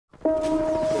Bem,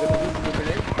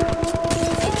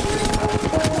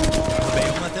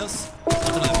 Matheus.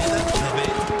 Outro na vida.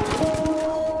 Bem.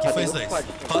 Que foi os dois?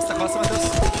 Costa, Matheus.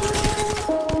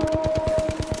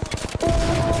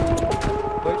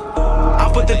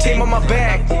 I put the team on my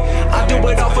back. I do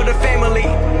it all for the family.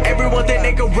 Everyone think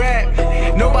they can rap.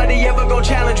 Nobody ever gon'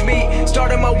 challenge me.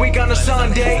 Started my week on a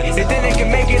Sunday. They think they can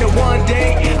make it in one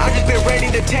day. I just been ready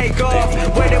to take off.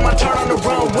 Waiting my turn on the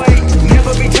runway.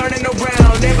 Never be turning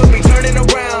around. Never be turning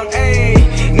around. Ayy.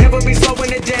 Never be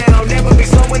slowing it down. Never be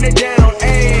slowing it down.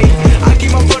 Ayy. I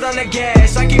keep my foot on the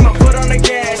gas. I keep my foot on the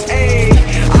gas. Ayy.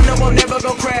 I know I'm never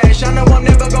gon' crash. I know I'm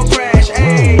never gon' crash.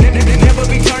 Ayy. Never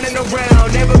be turning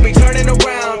around. Never be turning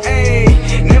around.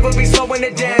 Ayy. Never be slowing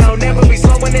it down. Never be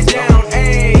slowing it down.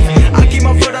 Ayy. I keep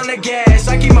my foot on the gas.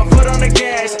 I keep my foot on the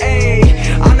gas. Ayy.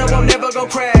 I know I'm never gon'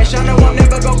 crash. I know I'm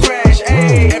never gon' crash.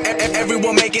 Ayy.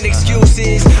 Everyone making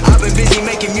excuses. I've been busy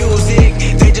making music.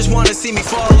 They just wanna see me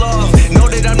fall off. Know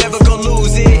that I'm never gon'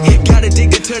 lose it. Got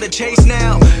addicted to the chase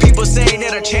now. People saying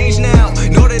that I changed now.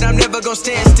 Know that I'm never gon'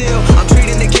 stand still. I'm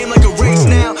treating the game like a race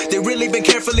now. They really been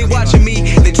carefully watching me.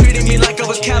 They treated me like I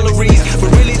was calories,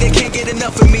 but really they can't get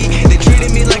enough of me. They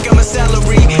treated me like I'm a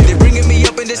salary. They bringing me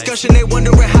up in discussion. They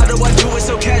wondering how do I do it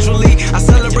so casually. I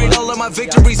celebrate all of my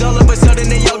victories. All of a sudden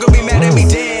they all gonna be mad at me.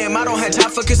 Damn, I don't have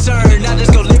time for concern. I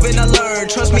just go live and I learn.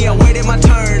 Trust me, I waited my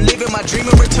turn. Living my dream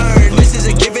in return. This is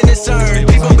a given, it's earned.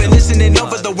 People been listening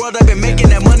over the world. I've been making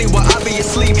that money while I be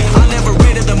asleep. I never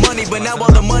rated the money, but now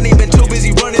all the money been too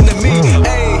busy running to me.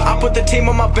 Ayy, I put the team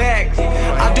on my back.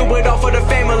 I do it all for the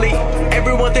family.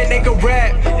 Everyone think they can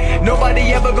rap.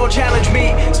 Nobody ever gon' challenge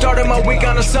me. Started my week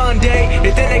on a Sunday.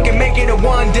 They think they can make it in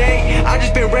one day. I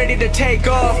just been ready to take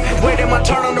off. Waiting my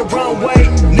turn on the runway.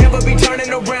 Never be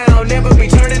turning around. Never be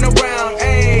turning around.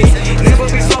 Ayy, never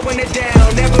be slowing it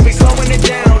down. Never be slowing it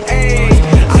down. Ayy,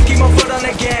 I keep my foot on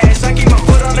the gas. I keep my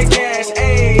foot on the gas.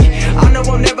 Ayy, I know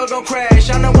I'm never gon' crash.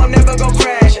 I know I'm never gon'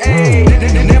 crash. Ayy,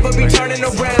 never be turning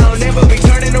around. Never be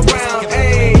turning around.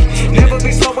 Ayy, never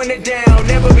be slowing it down.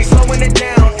 Never be slowing it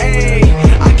down. Ayy,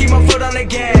 I keep my foot on the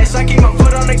gas. I keep my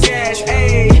foot on the gas.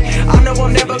 Ayy, I know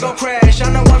I'm never gon' crash. I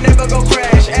know I'm never gon'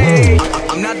 crash. Ayy,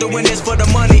 I'm not doing this for the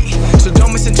money, so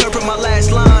don't misinterpret my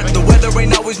last line. The weather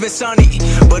ain't always been sunny,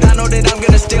 but I know that I'm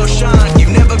gonna still shine. You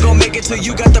never gon' make it till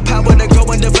you got the power to go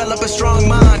and develop a strong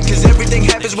mind. Cause everything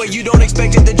happens where you don't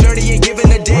expect it. The journey ain't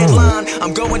given a deadline.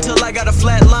 I'm going till I got a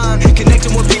flat line,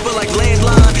 connecting with people like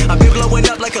landline. I've been blowing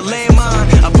up like a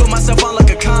landmine. I put myself on like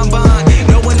a combine,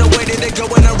 knowing the way that they go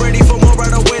and I'm ready for more. I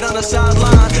don't wait on the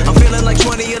sideline. I'm feeling like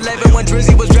 2011 when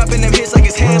Drizzy was dropping them hits like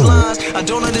his headlines. I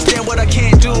don't understand what I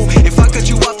can't do. If I cut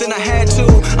you off then I had to.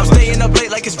 I'm staying up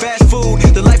late like it's fast food.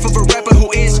 The life of a rapper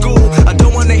who in school. I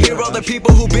don't wanna hear all the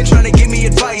people who been trying to give me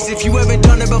advice. If you haven't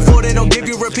done it before, then don't give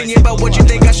your opinion about what you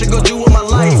think I should go do with my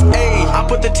life. Ayy, I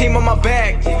put the team on my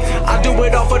back. I do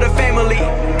it all for the family.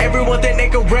 Everyone think they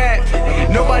can rap.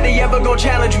 Nobody ever gon'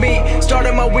 challenge me.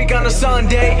 Started my week on a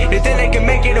Sunday. They think they can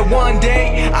make it in one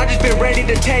day. I just been ready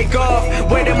to take off.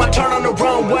 Waiting my turn on the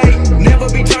runway. Never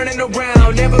be turning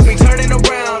around. Never be turning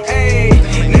around. Ayy,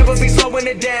 never be slowing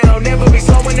it down. Never be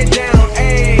slowing it down.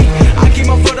 Ayy, I keep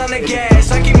my foot on the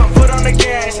gas. I keep my foot on the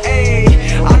gas. Ayy,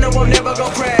 I know I'm never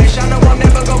gon' crash. I know I'm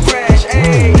never gon' crash.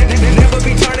 Ayy, never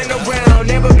be turning around.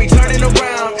 Never be turning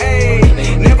around.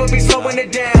 Ayy, never be slowing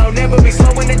it down. Never be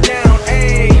slowing it down.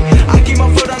 Ayy, I keep my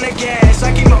foot on the gas.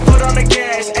 I keep my foot on the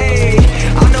gas. Ayy,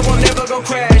 I know I'm never gon'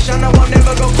 crash. I know I'm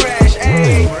never gon' crash.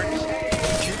 Ayy.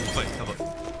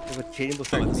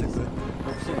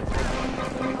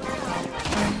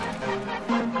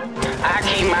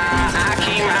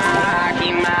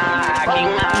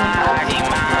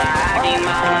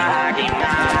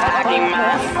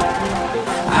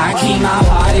 I keep my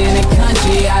heart in the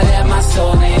country, I left my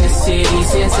soul in the city.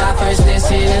 Since I first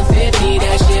listened to 50,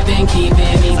 that shit been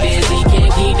keeping me busy.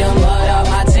 Can't keep the mud off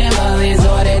my Timberlands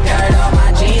or the dirt off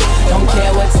my jeans. Don't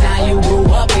care what town you grew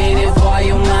up in, if all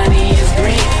your money is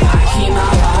green. I keep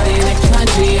my heart in the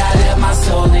country, I left my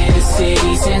soul in the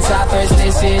city. Since I first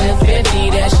listened to 50,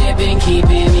 that shit been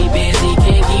keeping me busy.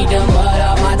 Can't keep the mud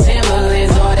off my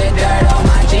Timberlands or the dirt off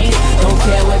my jeans. Don't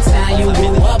care what town you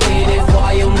grew up in, if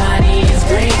all your money is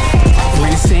green.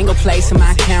 In a single place in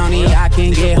my county, I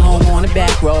can get home on the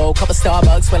back road. Couple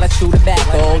Starbucks while I chew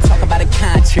tobacco. Talk about a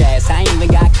contrast, I ain't even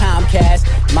got Comcast.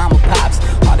 Mama pops,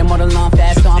 all them on the lawn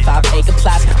fast on 5-acre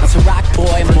plots. Once a rock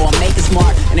boy, more make it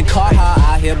smart. In a car hard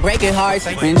out here breaking hearts.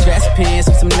 In dress pants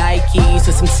with some Nikes,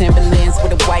 with some Timberlands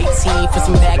with a white tee, for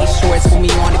some baggy shorts when we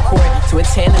on the court. To a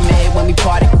tailor-made when we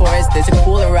party chorus. There's a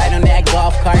cooler right on that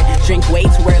golf cart. Drink way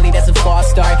too early, that's a false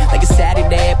start. Like a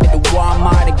Saturday up at the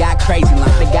Walmart, it got crazy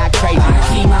line, it got crazy. I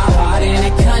keep my heart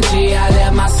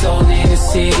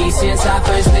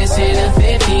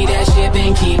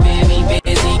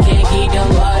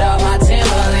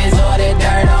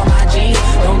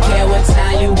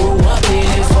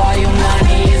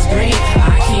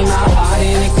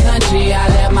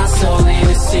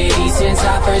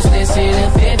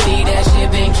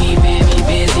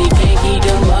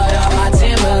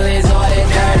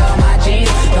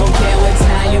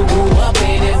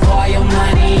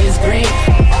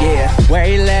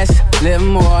little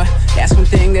more. That's one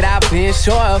thing that I've been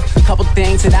sure of. Couple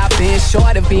things that I've been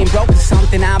short of. Being broke is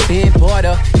something I've been bored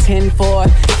of.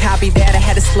 10-4, copy that, I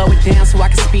had to slow it down so I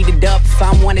could speed it up. If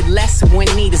I wanted less, I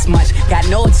wouldn't need as much. Got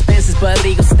no expenses but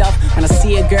legal stuff. When I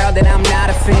see a girl that I'm not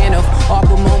a fan of,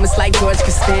 awkward moments like George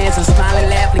Costanza. Smile and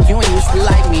laugh like you ain't used to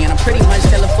like me, and I pretty much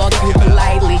tell her fuck you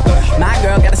politely. My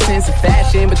girl got a sense of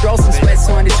fashion, but throw some sweats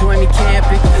on to join me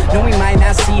camping. No, we might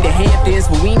not see the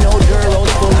Hamptons, but we know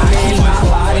Duro's full of men. I keep my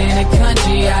heart in the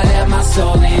country, I left my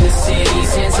soul in the city.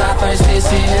 Since I first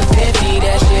listened to 50,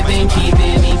 that shit been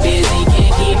keeping me busy.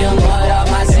 Can't keep the mud off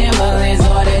my Timberlands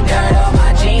or the dirt off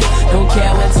my jeans. Don't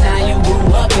care what time you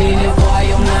grew up in, if all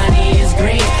your money is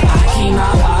green. I keep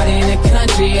my heart in the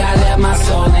country, I left my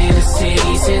soul in the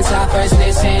city. Since I first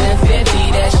listened to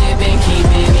 50, that shit been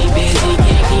keeping me busy.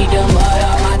 Can't keep the mud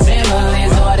off my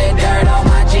Timberlands or the dirt off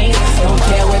my jeans. Don't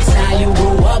care what time you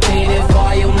grew up in, if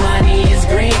all your money is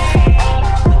green.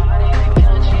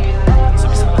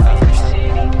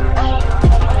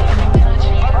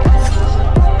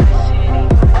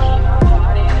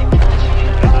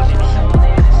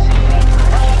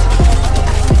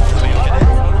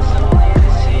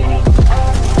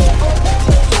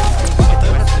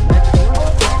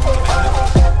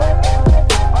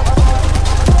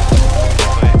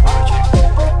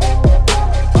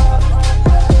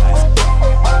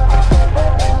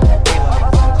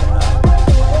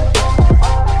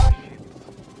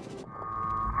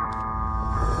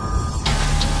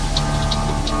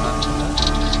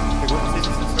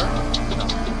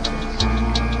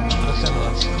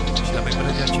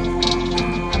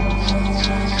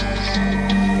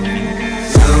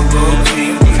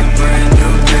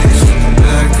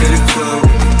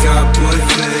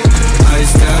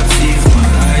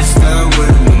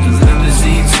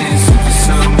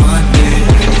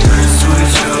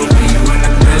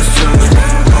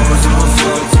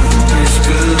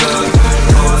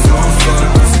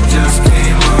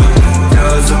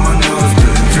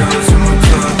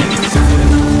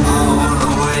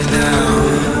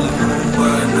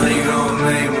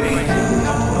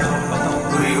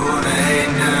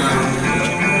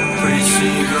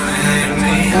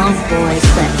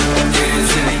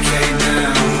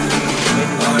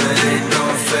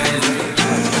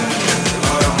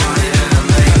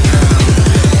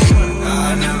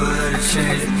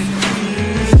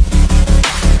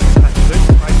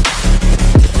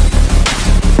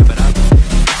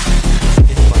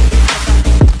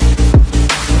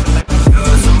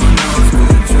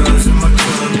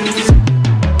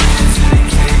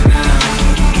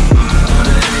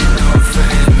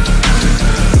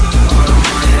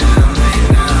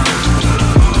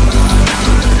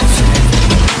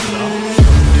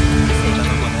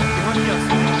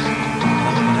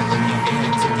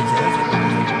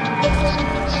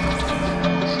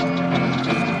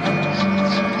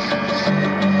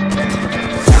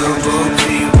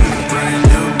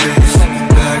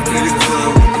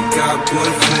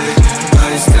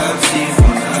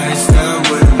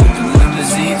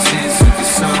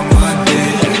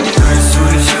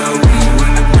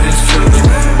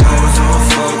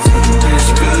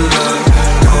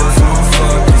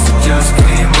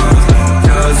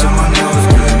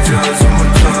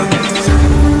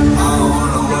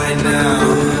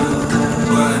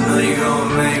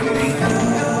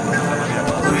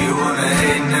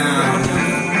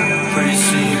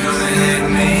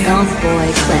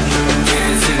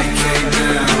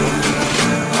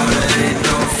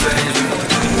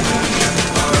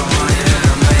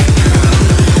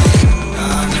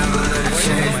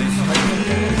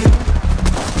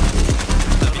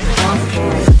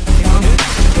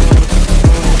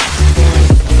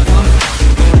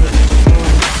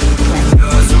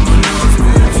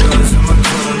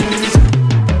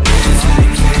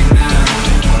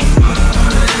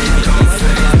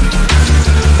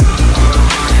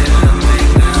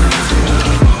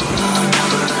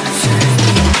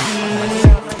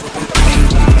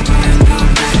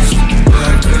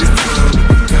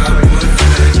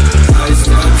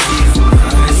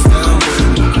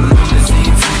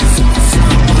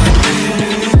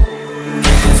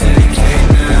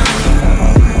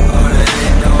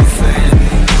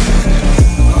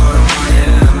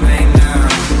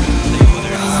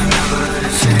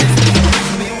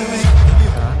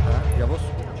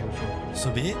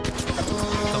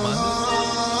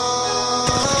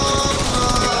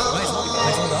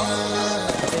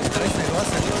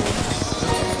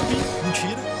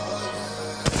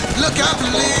 Look, I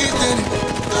believed in it.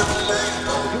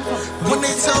 When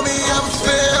they tell me I would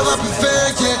fail, I'll be fair,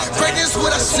 yeah. Greatness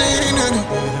what I seen in it.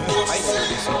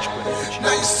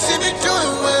 Now you see me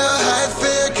doing well, how it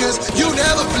feel, cause you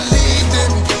never believed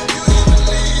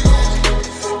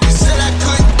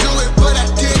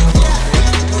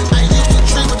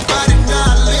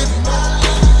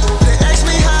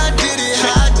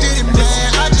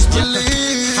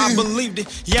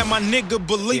Yeah, my nigga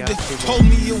believed it. Told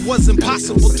me it was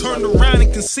impossible. Turned around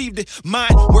and conceived it.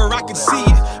 Mind where I could see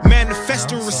it.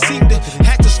 Manifest and received it.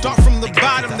 Had to start from the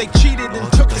bottom. They cheated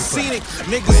and took the scenic.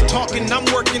 Niggas talking, I'm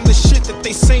working the shit that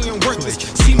they saying worthless.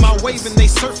 See my wave and they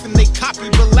surfing, they copy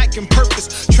but lacking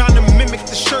purpose. Trying to mimic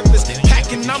the shirtless.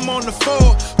 Packing, I'm on the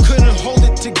floor. Couldn't hold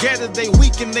it together. They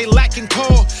weak and they lacking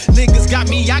core. Niggas got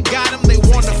me, I got them. They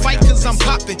wanna fight cause I'm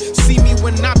popping. See me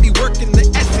when I be working the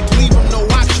ethic. Leave them no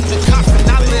option to coffin.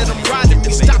 I let them ride at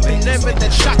me. Stopping, never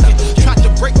that shocking. Tried to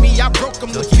break me, I broke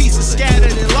them to pieces.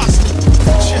 Scattered and lost me.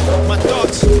 My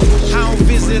thoughts, I don't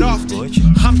visit often.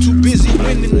 I'm too busy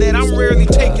winning that I'm rarely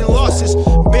taking losses.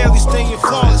 Barely staying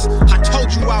flawless. I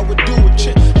told you I would do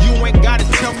it. You ain't gotta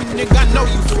tell me, nigga, I know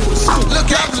you through it. Look,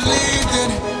 I believed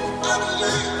in it.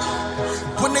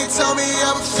 When they tell me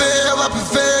I would fail, I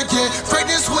prevail, yeah.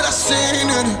 Greatness what I seen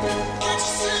in it.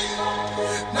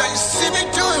 Now you see me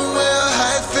doing well,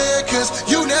 how it feel, cause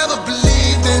you never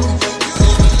believed in me.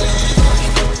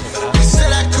 They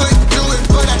said I couldn't do it,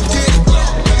 but I did it.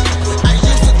 I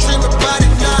used to dream about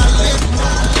it, now I live it.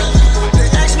 They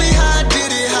asked me how I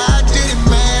did it,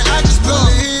 man. I just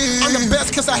believe. I'm the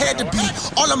best cause I had to be.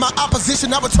 All of my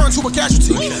opposition, I would turn to a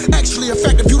casualty. Actually, in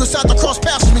fact, if you decide to cross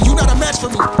paths with me, you not a match for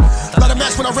me. Not a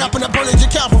match when I rap and I burn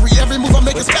your cavalry. Every move I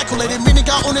make is calculated, meaning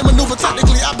I own and maneuver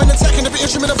technically. I've been attacking every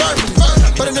instrument of verbally,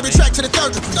 but in every track to the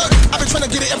third degree. I've been trying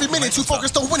to get it every minute, too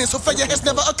focused on winning, so failure has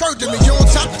never occurred to me. You're on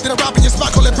top, then I rob in your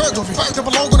spot, call it burglary. To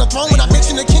belong on the throne, when I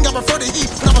mention the king, I prefer to eat.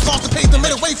 When I was lost, the pace, they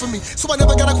made it wait for me. So I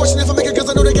never got a question if I make it, cause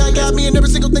I know the guy got me in every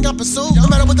single thing I pursue. No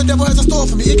matter what the devil has in store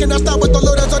for me, it cannot stop with the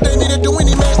Lord that's ordained me to do.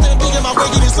 Any man standing in my way,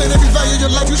 getting slain every value of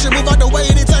your life. You should move out the way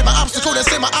any type of obstacle that's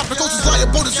in my obstacles is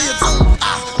liable to see it too.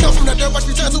 I come from the dirt, watch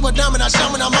me turn to a diamond. I shine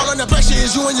when I'm all under pressure.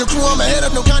 Is you and your crew, I'm ahead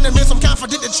of no condiments. I'm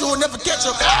confident that you will never catch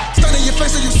up. Stand in your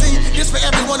face so you see. This for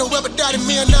everyone who ever died in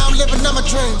me, and now I'm living out my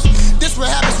dreams. This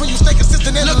what happens when you stay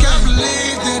consistent and look, I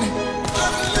believed in it.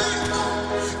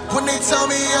 When they tell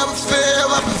me I would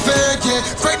fail, I prevail, yeah.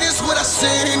 Greatness what I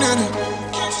seen in it.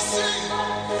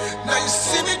 Now you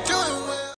see me